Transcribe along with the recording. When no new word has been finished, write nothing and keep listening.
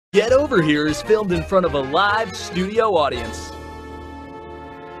Get Over Here is filmed in front of a live studio audience.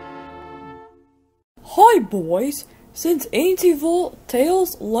 Hi boys! Since Auntie Volt,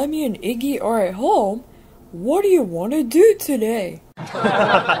 Tails, Lemmy, and Iggy are at home, what do you want to do today?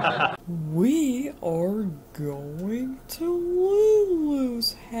 We are going to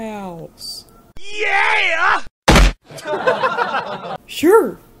Lulu's house. Yeah!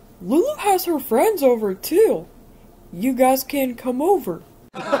 Sure, Lulu has her friends over too. You guys can come over.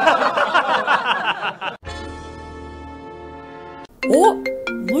 Oh,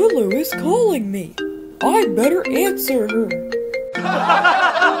 Lulu is calling me. I better answer her.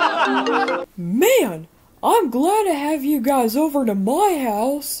 Man, I'm glad to have you guys over to my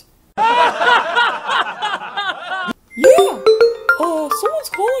house. Yeah, someone's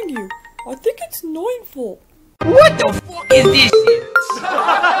calling you. I think it's Nineful. What the fuck is this shit?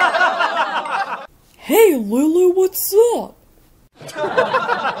 Hey Lulu, what's up?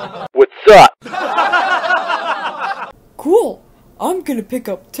 What's up? Cool, I'm gonna pick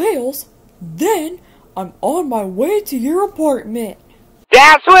up Tails, then I'm on my way to your apartment.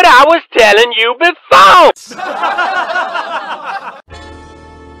 That's what I was telling you before!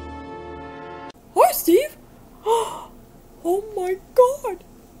 Hi Steve! Oh my god,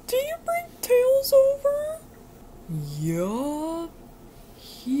 do you bring Tails over? Yeah,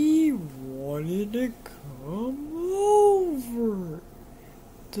 he wanted to come over.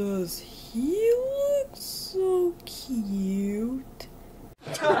 Does he look so cute?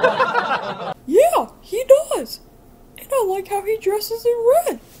 Yeah, he does. And I like how he dresses in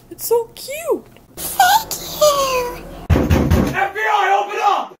red. It's so cute. Thank you. FBI, open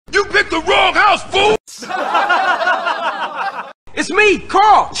up! You picked the wrong house, fool! It's me,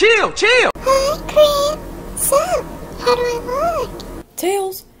 Carl. Chill. Hi, Cream. So, how do I look?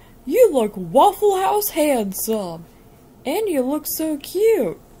 Tails, you look Waffle House handsome. And you look so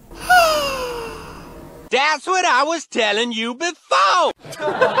cute. That's what I was telling you before!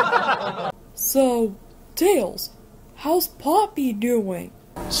 So, Tails, how's Poppy doing?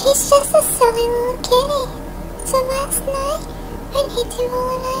 She's just a silly little kitty. So last night, when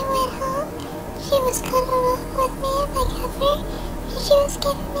Hitchable and I went home, she was cuddling up with me in my cover, and she was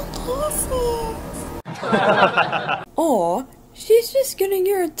giving me kisses. Aw, she's just getting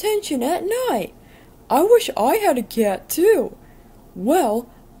your attention at night. I wish I had a cat too. Well,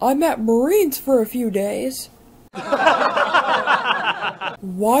 I'm at Marines for a few days.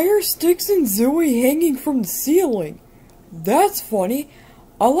 Why are Sticks and Zooey hanging from the ceiling? That's funny.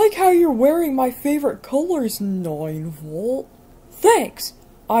 I like how you're wearing my favorite colors, 9-Volt. Thanks.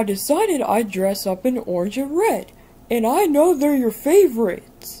 I decided I'd dress up in orange and red, and I know they're your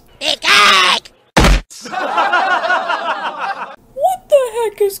favorites. What the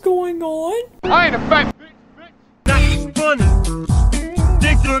heck is going on? I ain't a fat bitch. That's funny.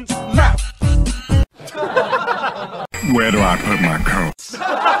 Dickens mouth. Where do I put my coat?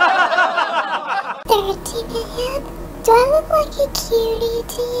 30 million? Do I look like a cutie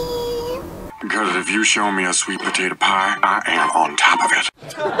to you? Because if you show me a sweet potato pie, I am on top of it.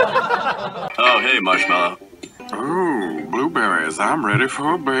 Oh, hey, Marshmallow. Ooh, blueberries. I'm ready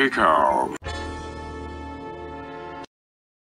for a bake-off.